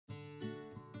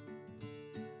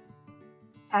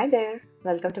Hi there,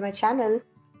 welcome to my channel.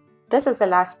 This is the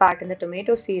last part in the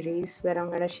tomato series where I'm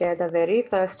going to share the very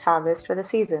first harvest for the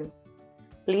season.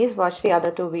 Please watch the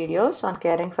other two videos on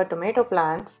caring for tomato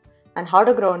plants and how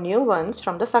to grow new ones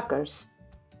from the suckers.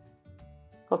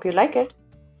 Hope you like it.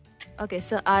 Okay,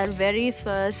 so our very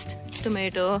first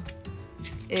tomato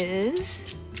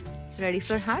is ready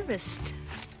for harvest.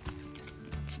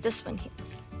 It's this one here.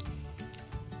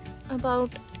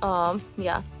 About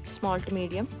small to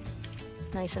medium,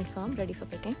 nice and firm, ready for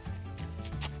picking.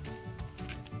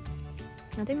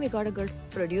 I think we got a good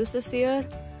produce this year.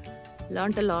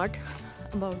 Learned a lot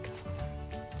about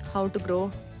how to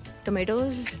grow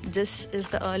tomatoes. This is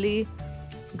the early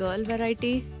girl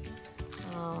variety.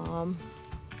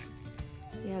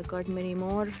 Got many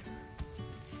more.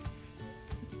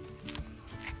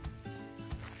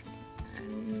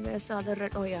 And where's the other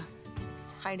red? Oh yeah,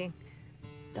 it's hiding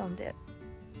down there.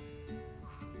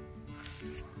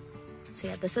 So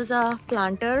yeah, this is a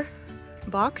planter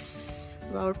box,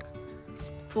 about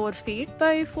 4 feet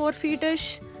by 4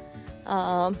 feet-ish,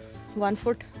 1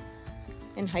 foot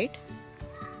in height.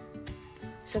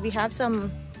 So we have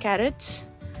some carrots,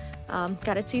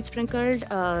 carrot seed sprinkled.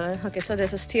 Okay, so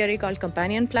there's this theory called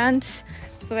companion plants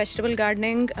for vegetable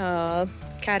gardening.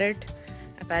 Carrot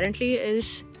apparently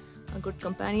is a good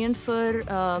companion for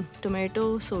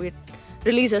tomato, so it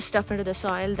releases stuff into the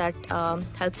soil that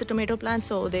helps the tomato plant,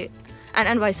 so they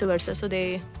and vice versa, so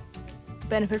they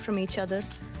benefit from each other.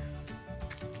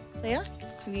 So yeah,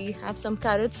 we have some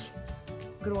carrots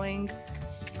growing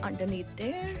underneath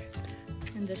there,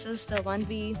 and this is the one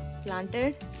we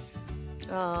planted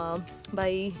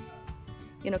by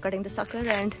cutting the sucker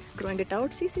and growing it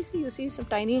out. See, you see some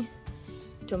tiny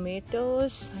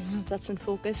tomatoes. I don't know if that's in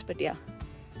focus, but yeah.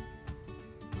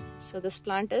 So this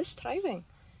plant is thriving.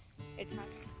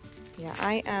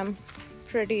 I am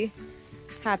pretty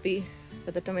happy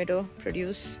with the tomato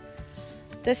produce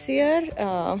this year.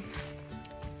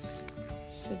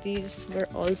 So these were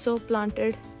also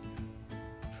planted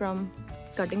from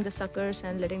cutting the suckers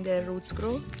and letting their roots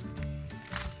grow.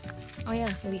 Oh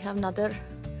yeah, we have another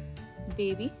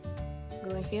baby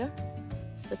growing here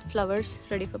with flowers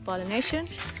ready for pollination.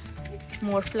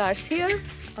 More flowers here.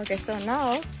 Okay, so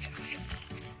now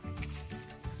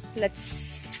let's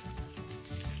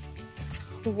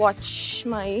watch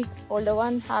my older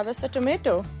one harvest a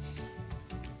tomato.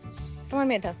 Come on,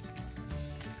 Medha.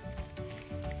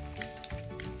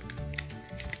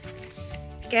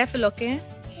 Careful, okay?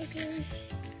 Okay.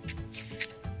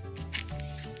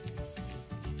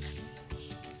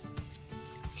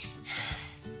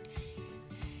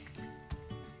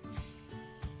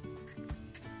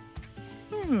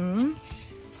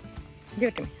 Give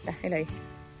it to me.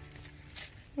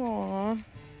 Aww.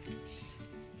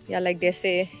 Yeah, like they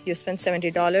say, you spend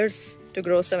 $70 to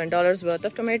grow $7 worth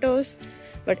of tomatoes.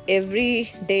 But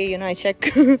every day, I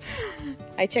check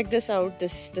I check this out,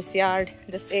 this yard,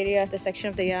 this area, this section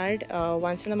of the yard,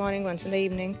 once in the morning, once in the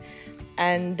evening.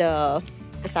 And the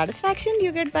satisfaction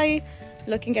you get by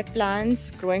looking at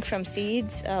plants growing from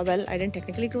seeds. Well, I didn't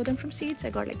technically grow them from seeds.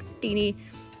 I got like teeny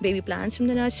baby plants from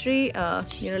the nursery,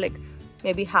 like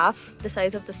maybe half the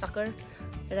size of the sucker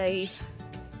that I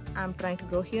am trying to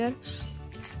grow here.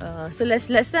 So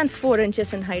less than 4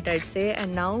 inches in height, I'd say.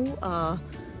 And now,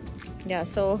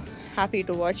 so happy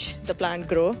to watch the plant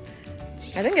grow.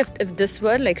 I think if this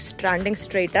were like standing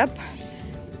straight up,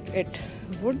 it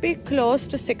would be close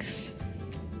to 6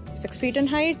 feet in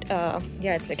height.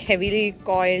 It's like heavily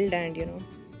coiled, and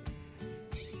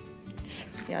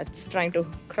it's trying to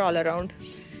crawl around.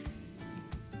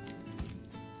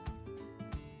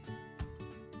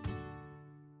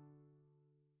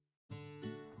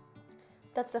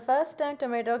 That's the first time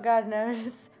tomato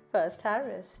gardener's first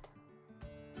harvest.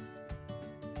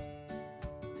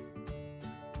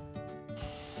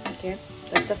 Okay,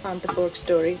 that's a farm to fork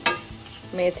story.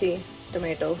 Methi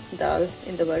tomato dal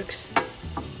in the works.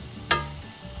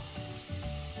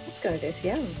 It's gonna taste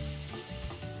yum.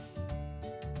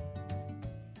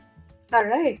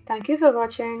 Alright, thank you for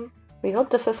watching. We hope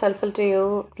this was helpful to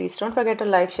you. Please don't forget to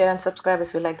like, share, and subscribe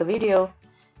if you like the video.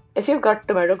 If you've got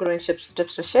tomato growing tips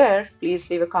to share, please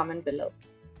leave a comment below.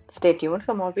 Stay tuned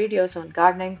for more videos on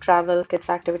gardening, travel, kids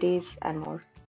activities, and more.